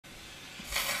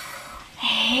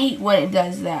hate when it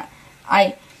does that.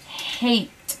 I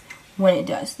hate when it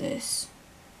does this.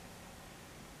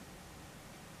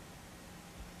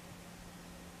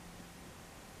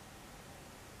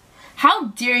 How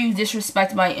dare you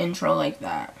disrespect my intro like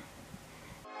that?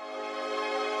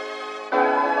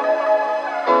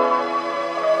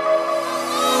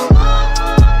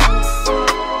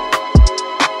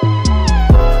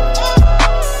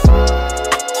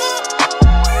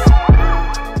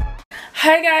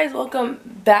 Hi guys, welcome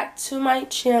back to my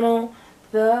channel,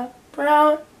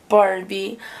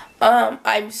 Thebrownbarbiee.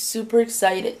 I'm super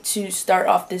excited to start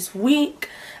off this week.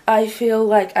 I feel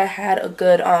like I had a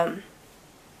good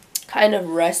kind of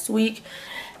rest week,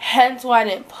 hence why I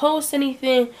didn't post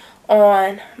anything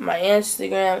on my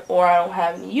Instagram, or I don't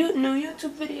have any new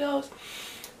YouTube videos.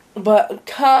 But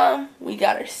we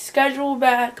got our schedule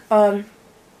back. So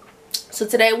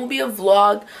today will be a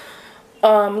vlog.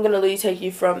 I'm gonna literally take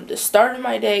you from the start of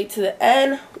my day to the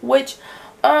end, which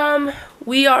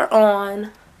we are on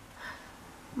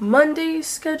Monday's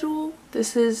schedule.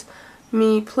 This is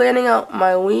me planning out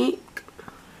my week.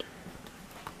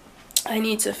 I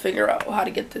need to figure out how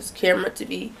to get this camera to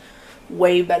be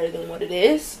way better than what it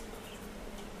is.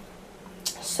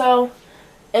 So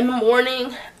in the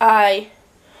morning I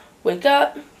wake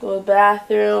up, go to the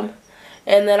bathroom,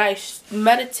 and then I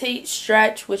meditate,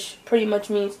 stretch, which pretty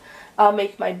much means I'll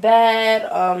make my bed,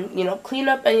 you know, clean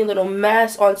up any little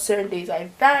mess. On certain days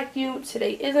I vacuum.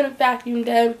 Today isn't a vacuum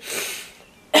day.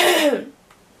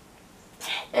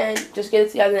 And just get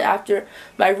it together. After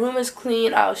my room is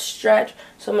clean, I'll stretch.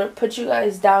 So I'm going to put you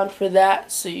guys down for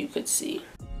that so you could see.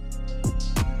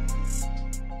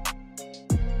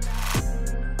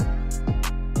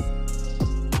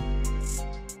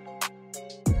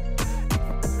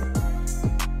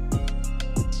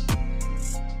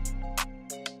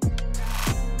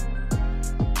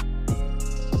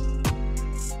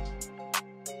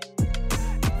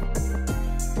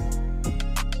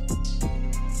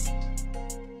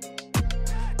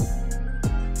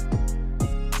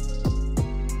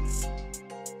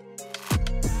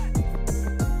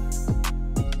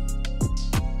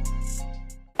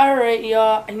 Alright,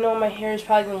 y'all, I know my hair is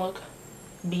probably going to look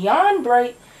beyond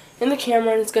bright in the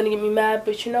camera and it's going to get me mad,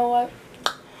 but you know what?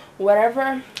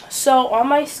 Whatever. So, on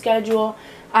my schedule,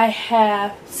 I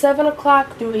have 7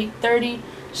 o'clock through 8:30,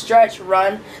 stretch,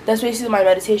 run. That's basically my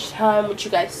meditation time, which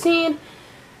you guys seen.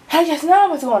 I guess now I'm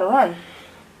about to go on a run.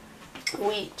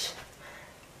 Which,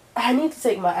 I need to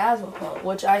take my asthma pill,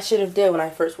 which I should have did when I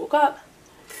first woke up.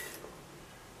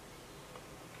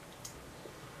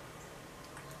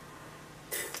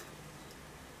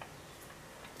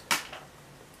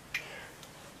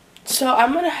 So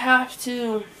I'm going to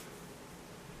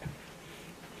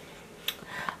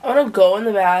go in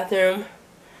the bathroom,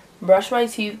 brush my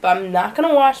teeth, but I'm not going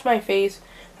to wash my face.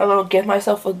 I'm going to give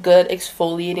myself a good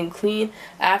exfoliating clean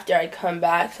after I come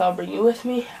back. So I'll bring you with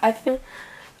me. I think,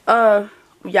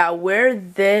 yeah, wear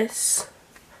this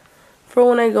for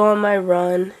when I go on my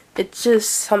run. It's just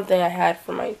something I had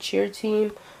for my cheer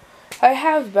team. I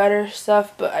have better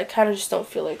stuff, but I kind of just don't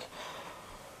feel like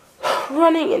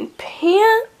running in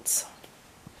pants.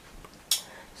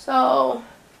 So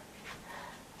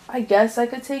I guess I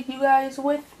could take you guys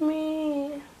with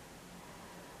me,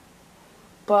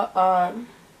 but I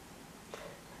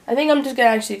think I'm just gonna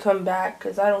actually come back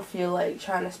because I don't feel like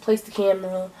trying to place the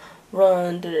camera,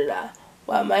 run,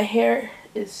 Wow, my hair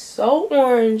is so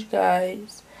orange,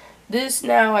 guys. This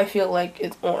now I feel like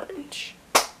it's orange.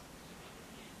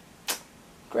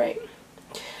 Great.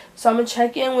 So I'm going to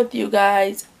check in with you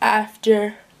guys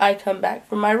after I come back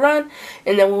from my run.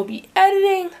 And then we'll be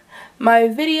editing my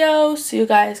videos so you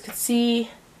guys can see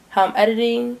how I'm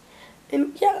editing.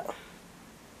 And yeah.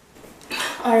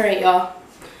 Alright, y'all.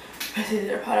 I see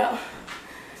their pot out.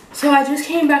 So I just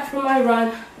came back from my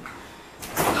run.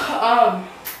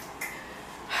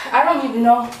 I don't even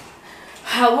know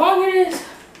how long it is,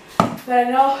 but I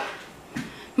know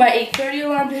my 8:30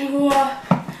 alarm didn't go off.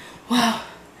 Wow.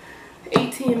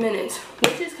 18 minutes,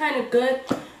 which is kind of good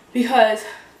because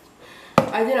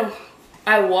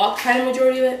I walked kind of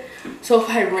majority of it. So if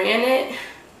I ran it,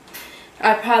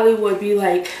 I probably would be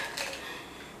like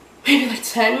maybe like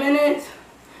 10 minutes,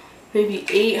 maybe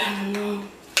 8, I don't know.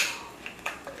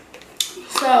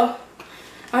 So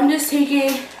I'm just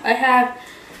taking, I have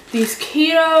these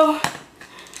keto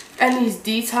and these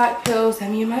detox pills that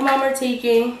me and my mom are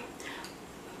taking.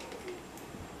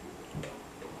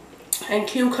 And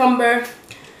cucumber,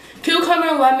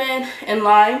 lemon, and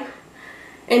lime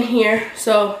in here.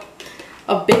 So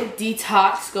a big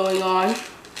detox going on.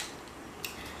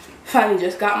 Finally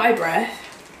just got my breath.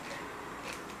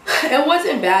 It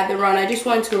wasn't bad, the run. I just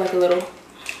went to like a little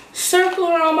circle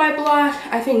around my block.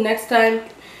 I think next time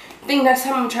I'm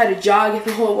gonna try to jog it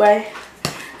the whole way.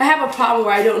 I have a problem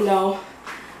where I don't know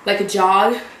like a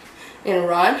jog and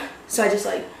run, so I just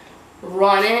like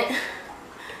run it.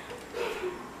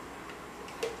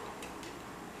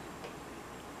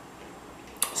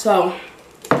 So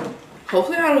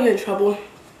hopefully I don't get in trouble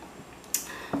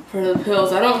for the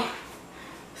pills. I don't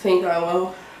think I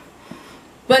will.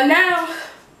 But now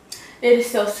it is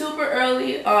still super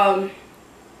early.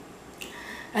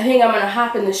 I think I'm gonna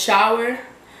hop in the shower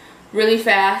really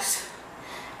fast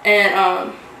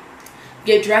and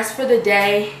get dressed for the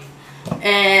day.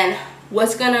 And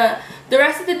the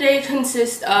rest of the day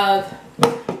consists of,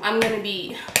 I'm gonna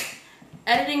be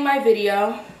editing my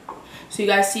video so you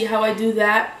guys see how I do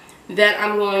that. Then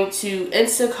I'm going to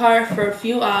Instacart for a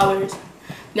few hours.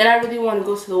 Then I really want to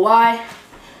go to the Y,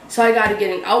 so I gotta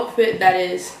get an outfit that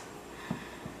is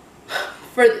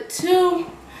for the 2,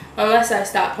 unless I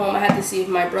stop home. I have to see if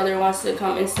my brother wants to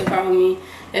come Instacart with me.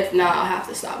 If not, I'll have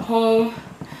to stop home.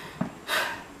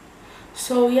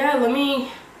 So yeah, let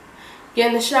me get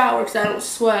in the shower because I don't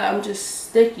sweat. I'm just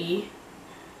sticky,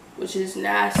 which is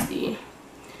nasty.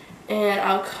 And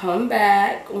I'll come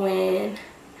back when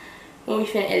we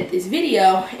finna edit this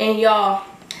video. And y'all,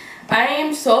 I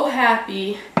am so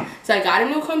happy. So I got a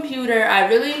new computer. I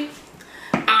really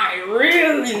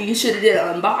should have did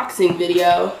an unboxing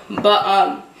video, but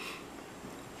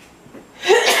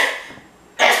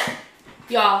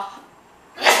y'all,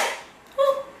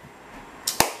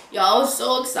 I was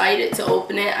so excited to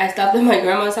open it. I stopped at my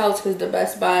grandma's house because the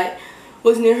Best Buy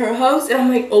was near her house, and I'm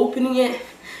like opening it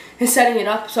and setting it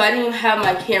up. So I didn't even have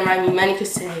my camera. I mean, many could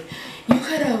say you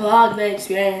could have vlogged the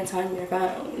experience on your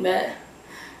phone, but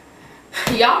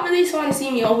y'all really just want to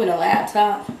see me open a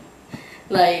laptop.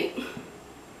 Like,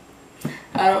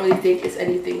 I don't really think it's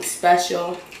anything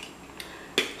special,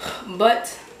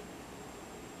 but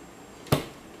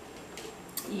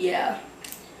yeah.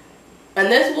 And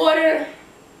this water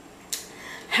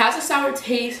has a sour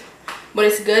taste, but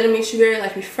it's good. It makes you very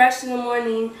like refreshed in the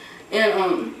morning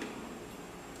and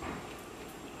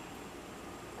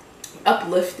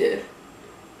uplifted.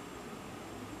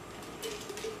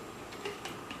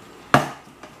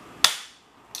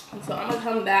 So I'm gonna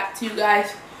come back to you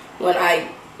guys when I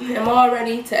am all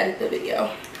ready to edit the video.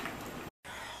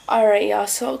 Alright y'all,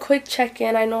 so a quick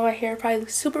check-in. I know my hair probably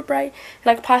looks super bright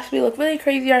and I could possibly look really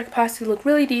crazy or I could possibly look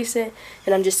really decent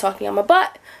and I'm just talking on my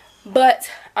butt. But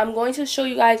I'm going to show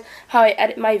you guys how I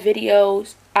edit my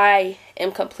videos. I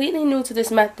am completely new to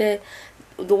this method.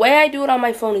 The way I do it on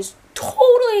my phone is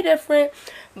totally different,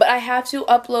 but I have to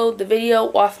upload the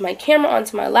video off my camera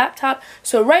onto my laptop.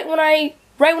 So right when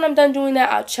I'm done doing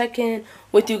that, I'll check in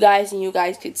with you guys and you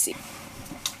guys could see.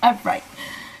 Alright,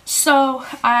 so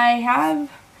I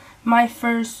have my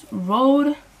first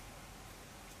road.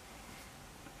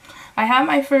 I have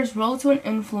my first road to an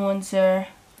influencer.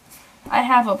 I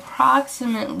have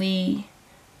approximately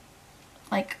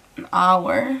like an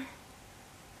hour.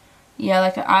 Yeah,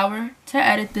 like an hour to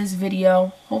edit this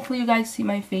video. Hopefully you guys see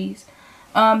my face.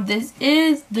 This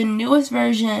is the newest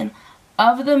version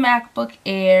of the MacBook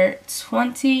Air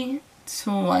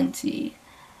 2020.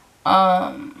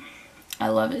 I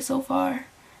love it so far.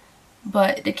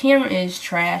 But the camera is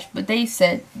trash. But they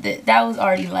said that was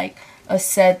already like a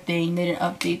said thing. They didn't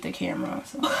update the camera.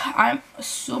 So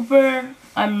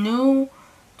I'm new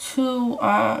to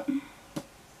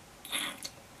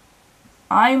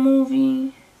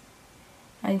iMovie.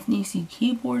 I need to see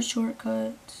keyboard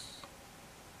shortcuts.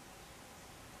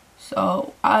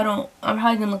 So I'm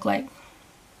probably gonna look like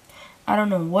I don't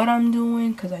know what I'm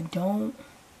doing because I don't.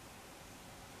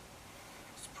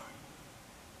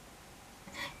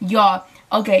 Y'all,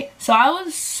 okay, so I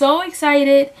was so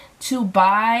excited to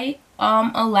buy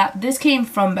this came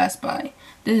from Best Buy.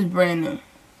 This is brand new.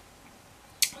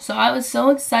 So I was so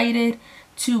excited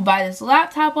to buy this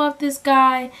laptop off this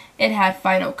guy. It had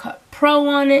Final Cut Pro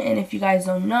on it, and if you guys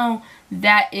don't know,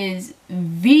 that is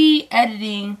the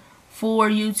editing for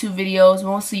YouTube videos.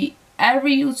 Mostly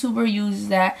every YouTuber uses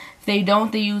that. If they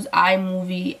don't, they use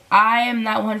iMovie. I am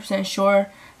not 100%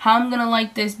 sure how I'm gonna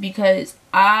like this because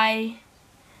I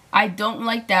don't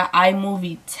like that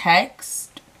iMovie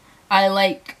text. I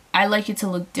like it to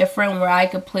look different, where I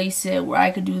could place it, where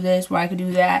I could do this, where I could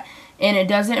do that, and it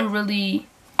doesn't really,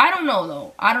 I don't know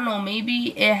though. I don't know,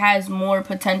 maybe it has more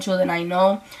potential than I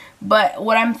know, but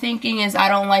what I'm thinking is I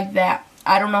don't like that.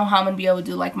 I don't know how I'm going to be able to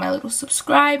do like my little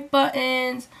subscribe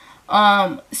buttons,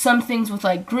 some things with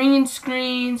like green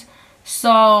screens,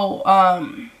 so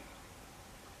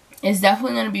it's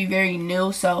definitely going to be very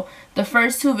new. So the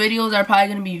first 2 videos are probably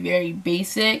going to be very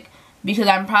basic because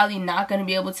I'm probably not going to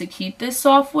be able to keep this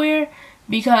software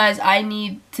because I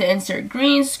need to insert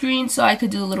green screen so I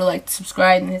could do a little like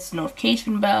subscribe and hit the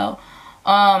notification bell.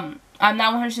 I'm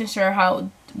not 100% sure how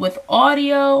with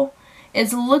audio.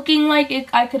 It's looking like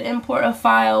I could import a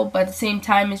file, but at the same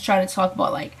time it's trying to talk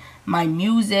about like my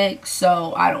music,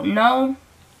 so I don't know.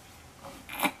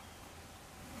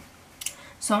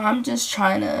 So I'm just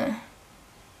trying to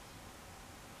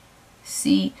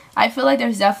see. I feel like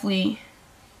there's definitely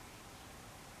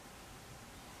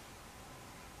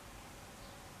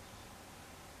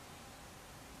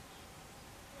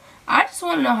I just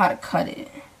want to know how to cut it.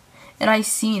 And I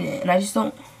seen it, and I just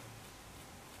don't.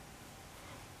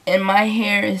 And my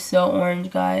hair is so orange,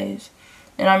 guys.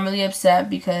 And I'm really upset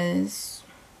because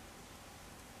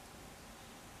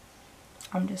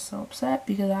I'm just so upset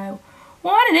because I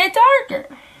wanted it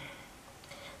darker.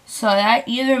 So that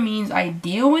either means I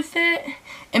deal with it.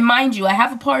 And mind you, I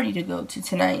have a party to go to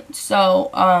tonight. So,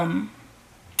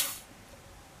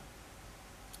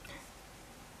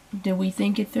 did we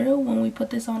think it through when we put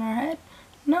this on our head?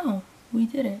 No, we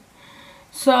didn't.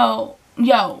 So,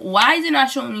 yo, why is it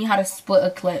not showing me how to split a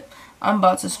clip? I'm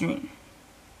about to scream.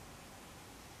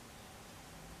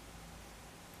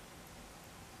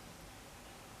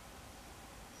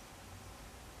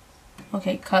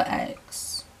 Okay, cut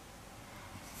X.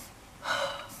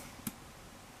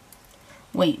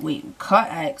 Wait, cut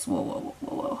X.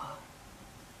 Whoa.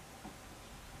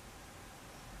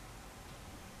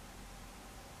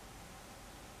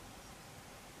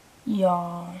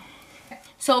 Y'all.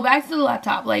 So back to the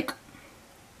laptop, like,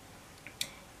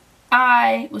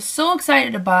 I was so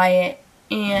excited to buy it,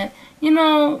 and, you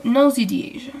know, Nosy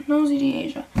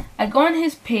Deasia. I go on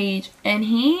his page, and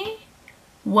he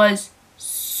was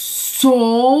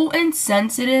so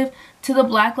insensitive to the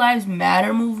Black Lives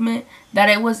Matter movement that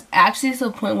it was actually to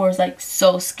the point where it was, like,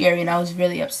 so scary, and I was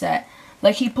really upset.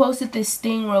 Like, he posted this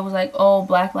thing where it was like, oh,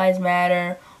 Black Lives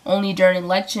Matter only during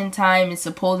election time, and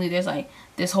supposedly there's, like,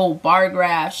 this whole bar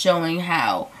graph showing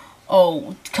how,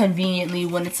 oh, conveniently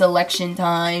when it's election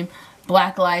time,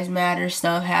 Black Lives Matter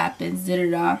stuff happens,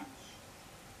 da-da-da.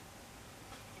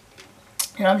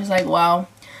 And I'm just like, wow,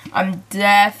 I'm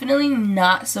definitely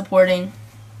not supporting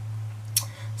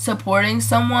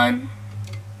someone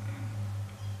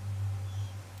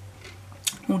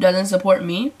who doesn't support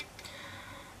me.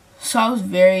 So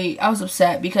I was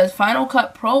upset because Final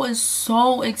Cut Pro is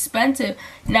so expensive.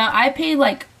 Now I paid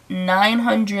like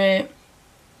 $900.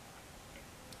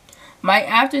 My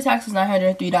after tax was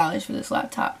 $903 for this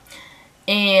laptop.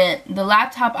 And the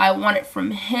laptop I wanted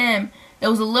from him, it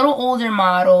was a little older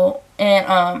model,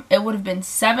 and it would have been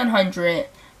 $700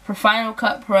 for Final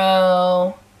Cut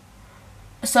Pro,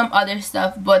 some other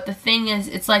stuff. But the thing is,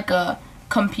 it's like a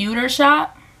computer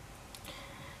shop.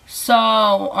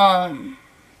 So,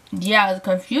 yeah, it's a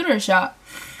computer shop.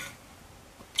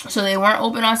 So they weren't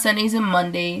open on Sundays and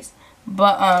Mondays.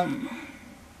 But,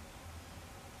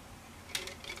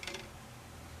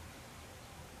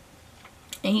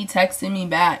 and he texted me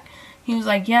back. He was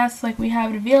like, yes, like, we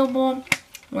have it available.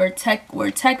 We're a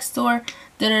tech store.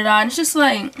 Da-da-da. And it's just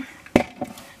like,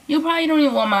 you probably don't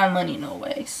even want my money, no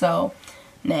way. So,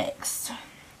 next.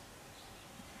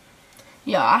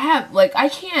 Yeah, I have, like, I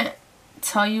can't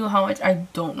tell you how much I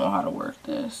don't know how to work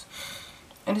this.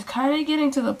 And it's kind of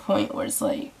getting to the point where it's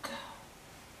like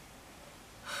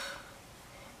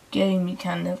getting me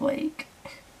kind of like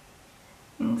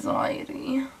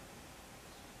anxiety.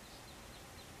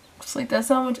 It's like, that's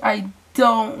how much I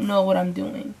don't know what I'm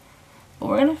doing. But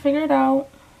we're gonna figure it out,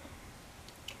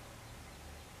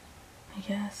 I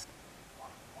guess.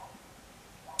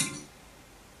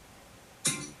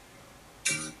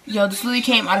 Yo, this literally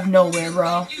came out of nowhere,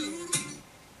 bro.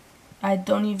 I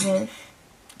don't even...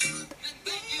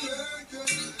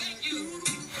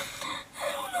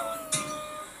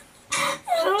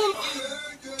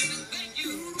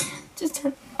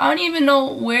 I don't even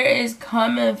know where it's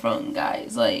coming from,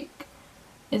 guys. Like,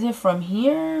 is it from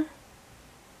here?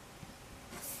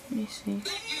 Let me see.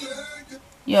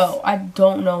 Yo, I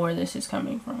don't know where this is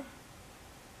coming from.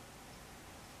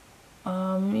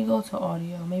 Let me go to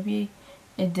audio. Maybe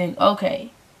it did.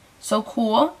 Okay. So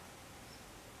cool.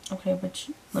 Okay, but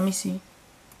let me see.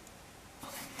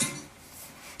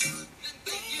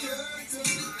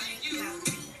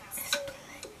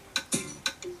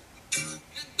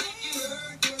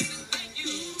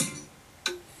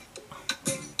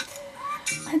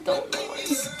 I don't know where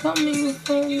it's coming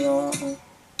from, y'all.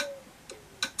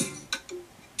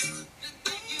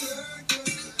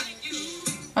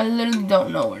 I literally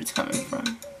don't know where it's coming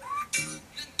from.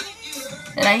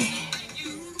 And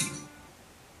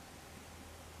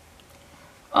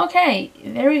Okay,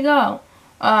 there we go.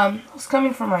 It's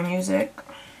coming from my music.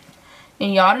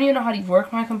 And y'all don't even know how to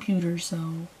work my computer, so.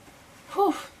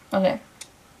 Whew. Okay.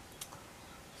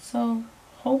 So,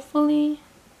 hopefully.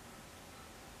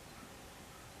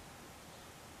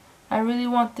 I really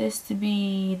want this to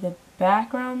be the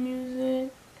background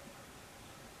music.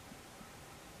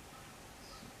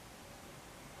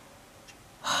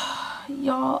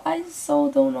 Y'all, I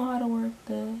so don't know how to work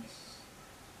this.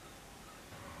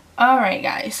 Alright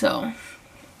guys, so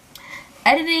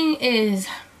editing is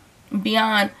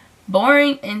beyond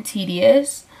boring and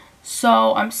tedious.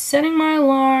 So I'm setting my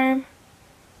alarm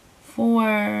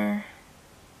for,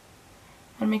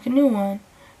 I'll make a new one,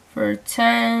 for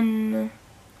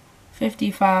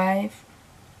 10:55.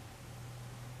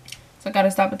 So I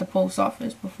gotta stop at the post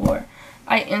office before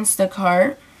I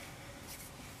Instacart.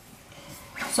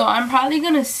 So I'm probably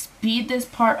gonna speed this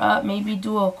part up, maybe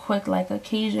do a quick like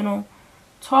occasional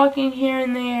talking here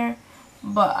and there,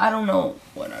 but I don't know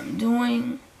what I'm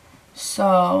doing,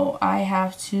 so I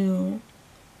have to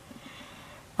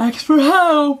ask for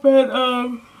help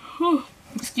and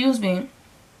excuse me,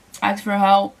 ask for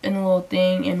help in a little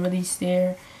thing and really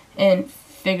stare and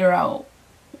figure out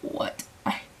what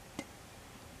I did.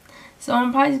 So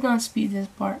I'm probably just gonna speed this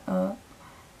part up.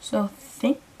 So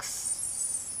thanks.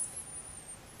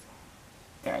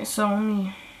 Okay, so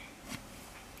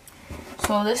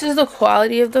this is the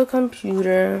quality of the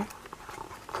computer.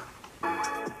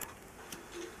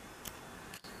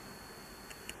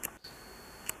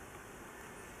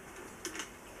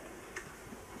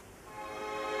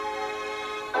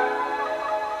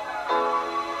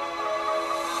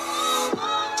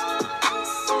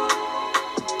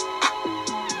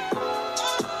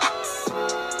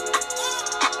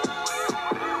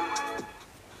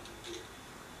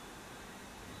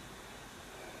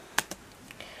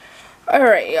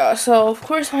 Alright, y'all, so of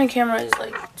course my camera is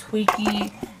like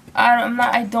tweaky.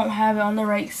 I don't have it on the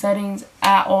right settings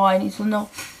at all. I need to know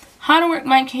how to work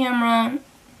my camera.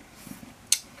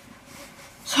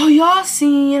 So y'all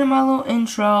seen in my little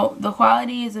intro, the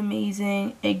quality is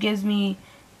amazing. It gives me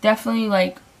definitely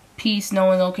like peace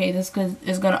knowing, okay, this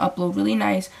is gonna upload really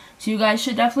nice. So you guys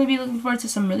should definitely be looking forward to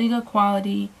some really good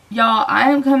quality. Y'all, I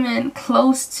am coming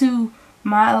close to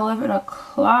my 11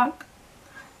 o'clock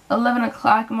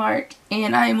mark,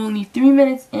 and I am only 3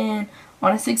 minutes in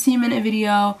on a 16-minute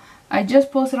video. I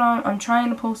just posted on, I'm trying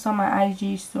to post on my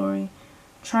IG story,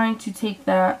 trying to take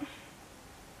that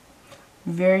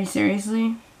very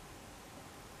seriously,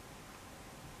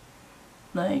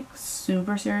 like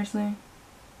super seriously.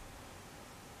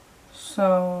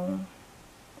 So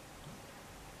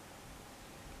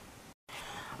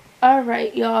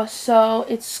alright y'all, so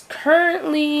it's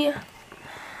currently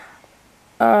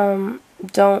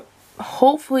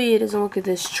hopefully it doesn't look at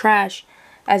this trash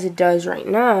as it does right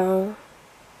now.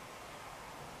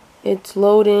 It's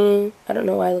loading. I don't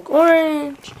know why I look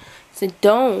orange. So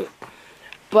don't.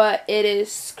 But it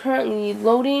is currently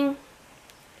loading.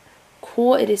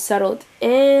 Cool, it is settled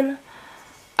in.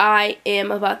 I am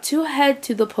about to head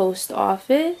to the post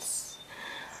office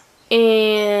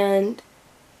and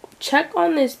check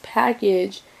on this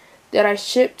package that I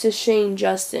shipped to Shane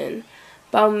Justin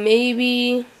about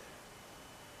maybe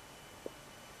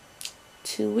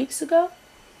 2 weeks ago.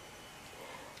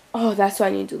 Oh, that's what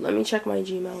I need to do. Let me check my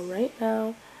Gmail right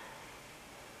now.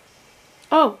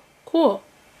 Oh, cool.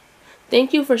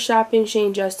 Thank you for shopping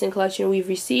Shane Justin collection. We've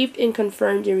received and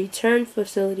confirmed your return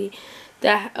facility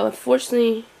that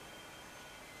unfortunately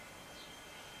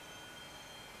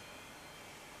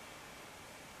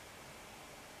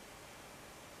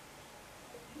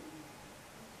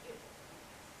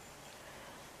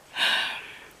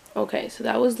okay, so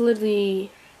that was literally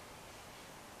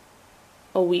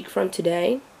a week from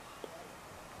today.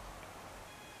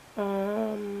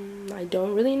 I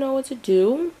don't really know what to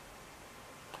do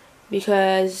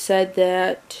because it said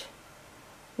that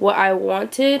what I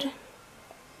wanted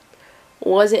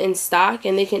wasn't in stock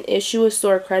and they can issue a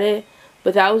store credit,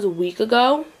 but that was a week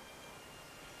ago.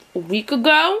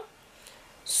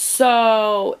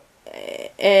 So,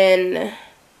 and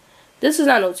this is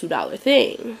not no $2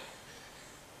 thing.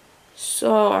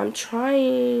 So I'm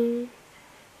trying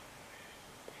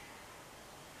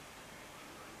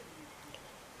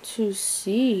to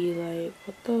see, like,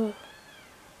 what the,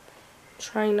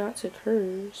 trying not to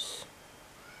curse.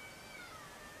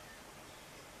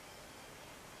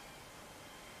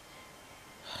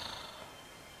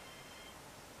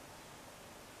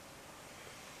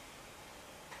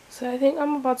 So I think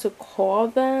I'm about to call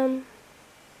them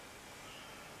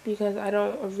because I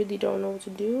really don't know what to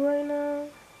do right now.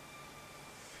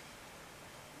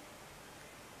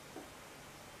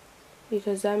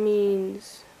 because that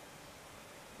means,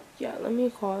 yeah, let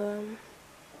me call them.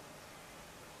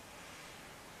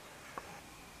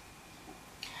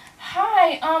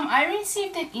 Hi, I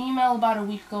received an email about a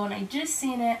week ago and I just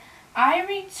seen it. I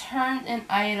returned an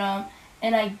item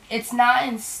and it's not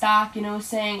in stock, you know,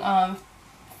 saying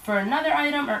for another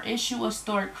item or issue a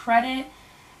store credit.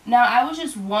 Now, I was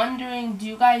just wondering, do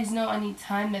you guys know any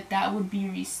time that would be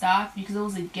restocked? Because it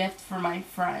was a gift for my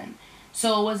friend.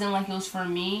 So it wasn't like it was for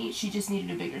me. She just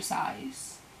needed a bigger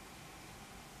size.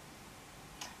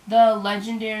 The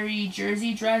legendary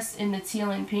jersey dress in the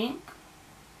teal and pink.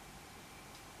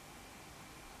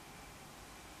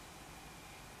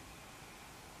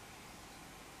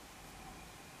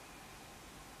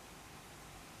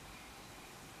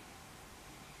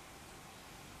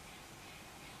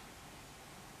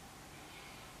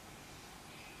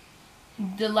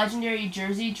 The legendary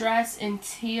jersey dress in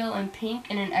teal and pink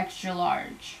in an extra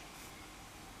large.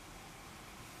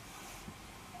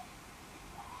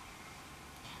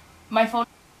 My phone.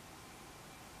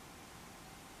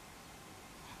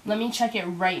 Let me check it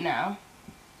right now.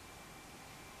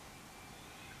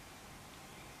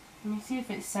 Let me see if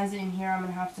it says it in here. I'm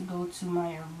gonna have to go to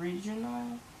my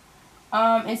original.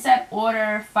 It said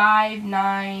order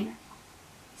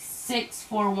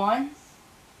 59641.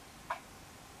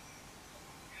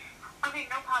 Okay,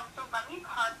 no problem. So let me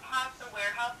contact the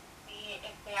warehouse to see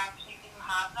if they actually do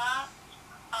have that.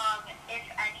 If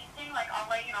anything, like, I'll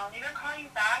let you know. I'll either call you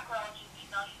back or I'll just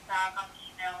email you back on the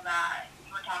email that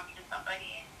you were talking to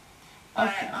somebody. But,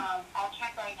 Okay. I'll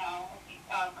check right now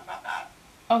about that.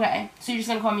 Okay, so you're just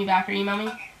gonna call me back or email me?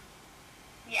 Okay.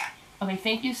 Yeah. Okay,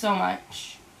 thank you so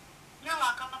much. You're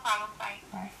welcome. No problem. Bye.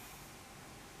 Bye.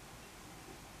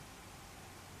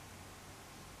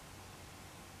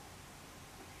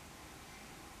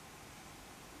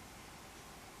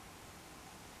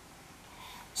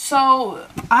 So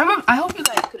I hope you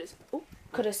guys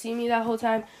could have seen me that whole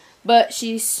time, but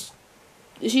she said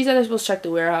they're supposed to check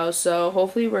the warehouse, so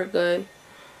hopefully we're good.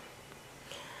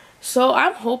 So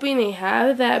I'm hoping they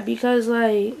have that because,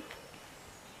 like,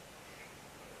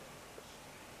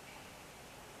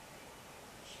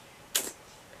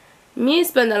 me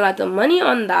spend a lot of money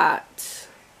on that.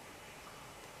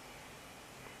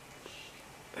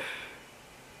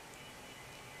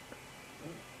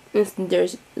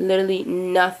 There's literally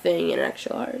nothing in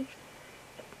extra large.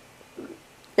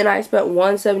 And I spent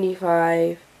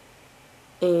 $175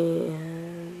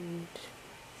 and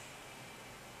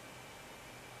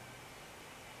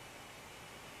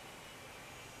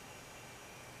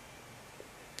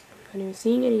I'm not even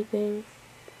seeing anything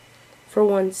for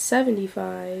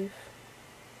 $175.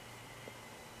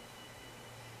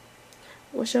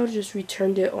 Wish I would have just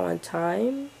returned it on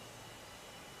time.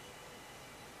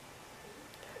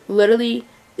 Literally,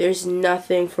 there's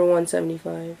nothing for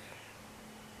 $175.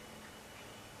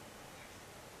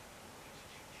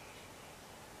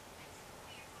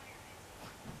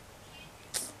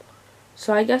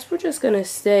 So I guess we're just gonna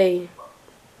stay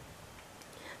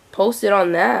posted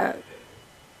on that.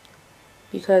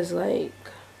 Because, like,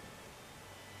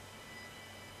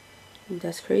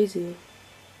 that's crazy.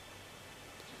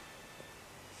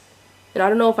 And I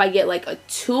don't know if I get like a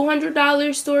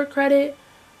 $200 store credit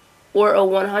or a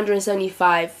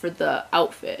 $175 for the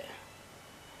outfit.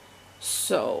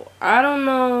 So, I don't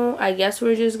know. I guess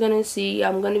we're just gonna see.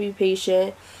 I'm gonna be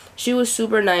patient. She was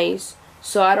super nice,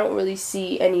 so I don't really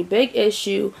see any big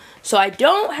issue. So I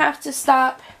don't have to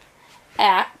stop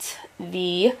at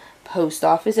the post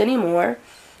office anymore.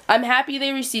 I'm happy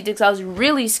they received it because I was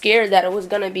really scared that it was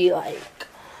gonna be like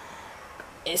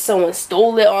if someone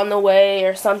stole it on the way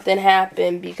or something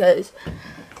happened, because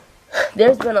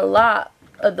there's been a lot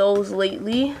of those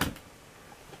lately.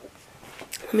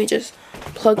 Let me just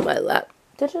plug my laptop.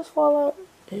 Did it just fall out?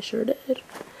 It sure did.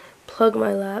 Plug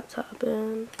my laptop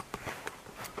in.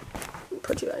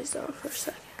 Put you guys down for a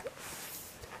second.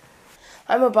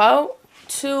 I'm about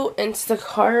to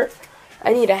Instacart.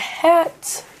 I need a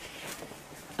hat.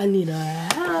 I need a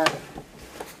hat.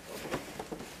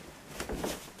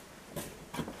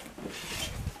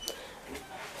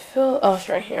 Oh, it's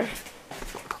right here.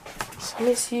 So let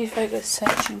me see if I can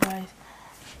set you guys.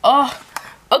 Oh,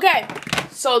 okay.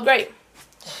 So great.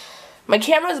 My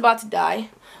camera is about to die,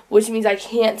 which means I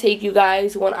can't take you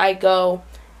guys when I go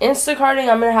Instacarting.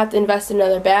 I'm gonna have to invest in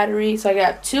another battery, so I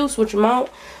got two. Switch them out.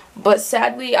 But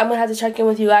sadly, I'm gonna have to check in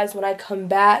with you guys when I come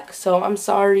back. So I'm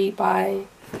sorry. Bye.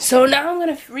 So now I'm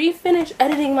gonna refinish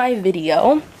editing my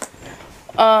video.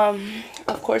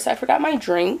 Of course, I forgot my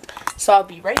drink, so I'll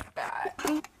be right back.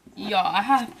 Y'all, I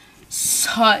have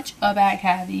such a bad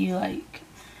cavity, like,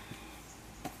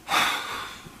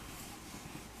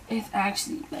 It's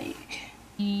actually like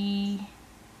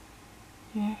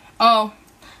oh,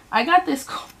 I got this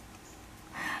comb.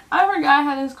 I forgot I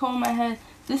had this comb in my head.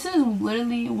 This is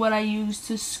literally what I use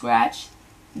to scratch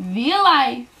the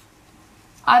life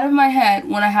out of my head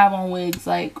when I have on wigs.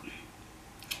 Like,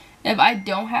 if I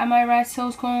don't have my rat's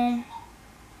tails comb,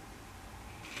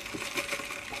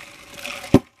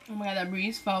 oh my god, that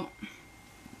breeze felt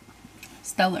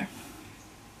stellar.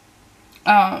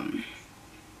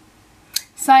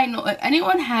 Side note, if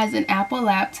anyone has an Apple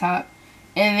laptop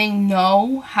and they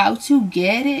know how to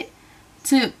get it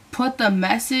to put the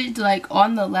message like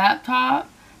on the laptop,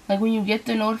 like when you get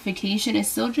the notification, it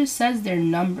still just says their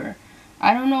number.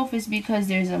 I don't know if it's because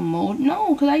there's emoji.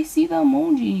 No, because I see the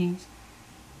emojis.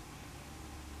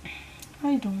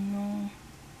 I don't know.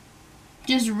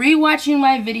 Just rewatching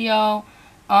my video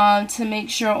to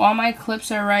make sure all my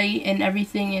clips are right and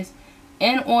everything is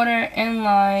in order, in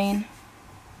line.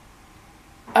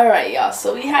 Alright, y'all,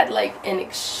 so we had like an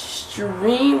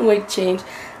extreme wig change.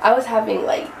 I was having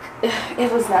like, it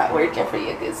was not working for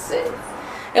you good sis.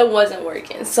 It wasn't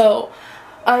working. So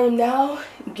I am now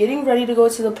getting ready to go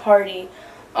to the party.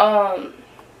 Yeah,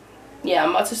 I'm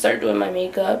about to start doing my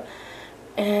makeup.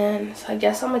 And so I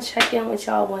guess I'm gonna check in with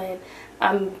y'all when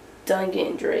I'm done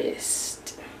getting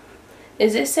dressed.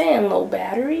 Is it saying low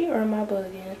battery or am I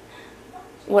bugging?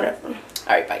 Whatever.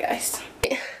 Alright, bye guys.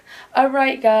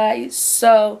 Alright guys,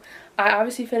 so I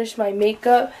obviously finished my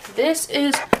makeup. This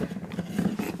is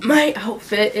my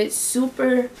outfit. It's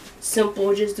super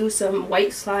simple. Just do some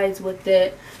white slides with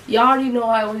it. Y'all already know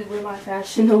I always wear my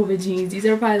Fashion Nova jeans. These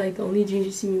are probably like the only jeans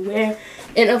you see me wear.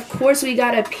 And of course we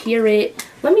gotta pair it.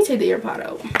 Let me take the earpod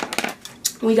out.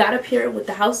 We gotta pair it with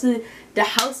the House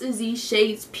of Z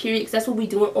shades, period. Because that's what we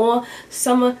doing all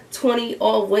summer 20,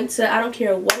 all winter. I don't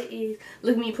care what it is.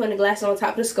 Look at me putting the glasses on top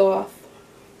of the scarf.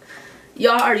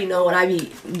 Y'all already know when I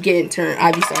be getting turned,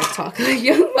 I be starting talking like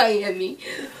Young Miami.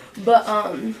 But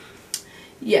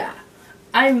yeah,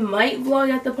 I might vlog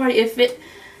at the party.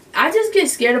 I just get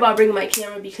scared about bringing my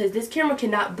camera because this camera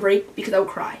cannot break because I would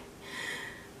cry.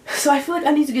 So I feel like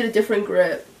I need to get a different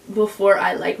grip before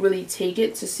I like really take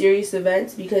it to serious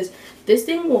events, because this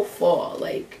thing will fall,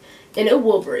 like, and it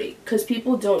will break because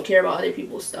people don't care about other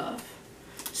people's stuff.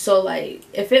 So like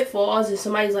if it falls and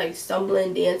somebody's like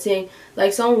stumbling, dancing,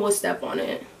 like someone will step on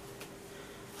it.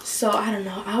 So I don't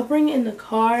know, I'll bring it in the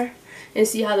car and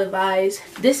see how the vibes.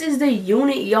 This is the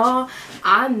unit, y'all,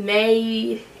 I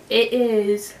made. It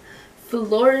is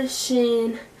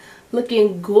flourishing,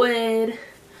 looking good.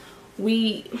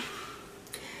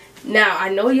 Now I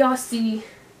know y'all see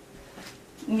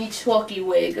me chalky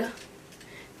wig.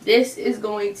 This is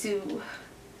going to,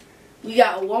 we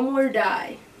got one more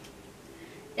dye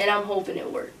and I'm hoping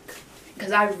it works,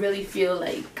 because I really feel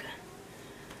like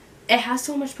it has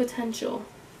so much potential.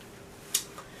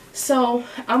 So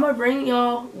I'm gonna bring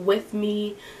y'all with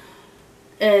me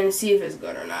and see if it's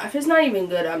good or not. If it's not even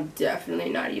good, I'm definitely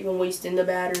not even wasting the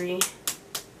battery.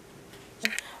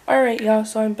 Alright y'all,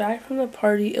 so I'm back from the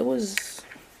party. I'm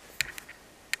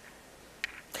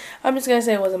just gonna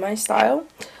say it wasn't my style.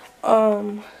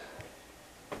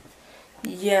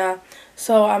 Yeah,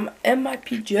 so I'm in my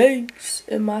PJs,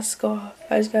 in my scarf.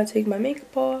 I just gotta take my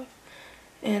makeup off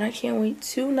and I can't wait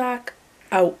to knock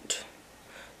out.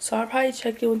 So I'll probably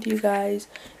check in with you guys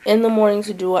in the morning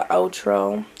to do an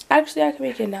outro. Actually, I can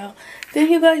make it now.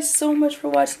 Thank you guys so much for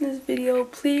watching this video.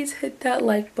 Please hit that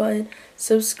like button,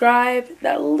 subscribe,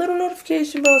 that little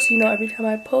notification bell so you know every time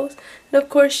I post, and of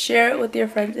course share it with your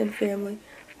friends and family.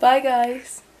 Bye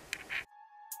guys.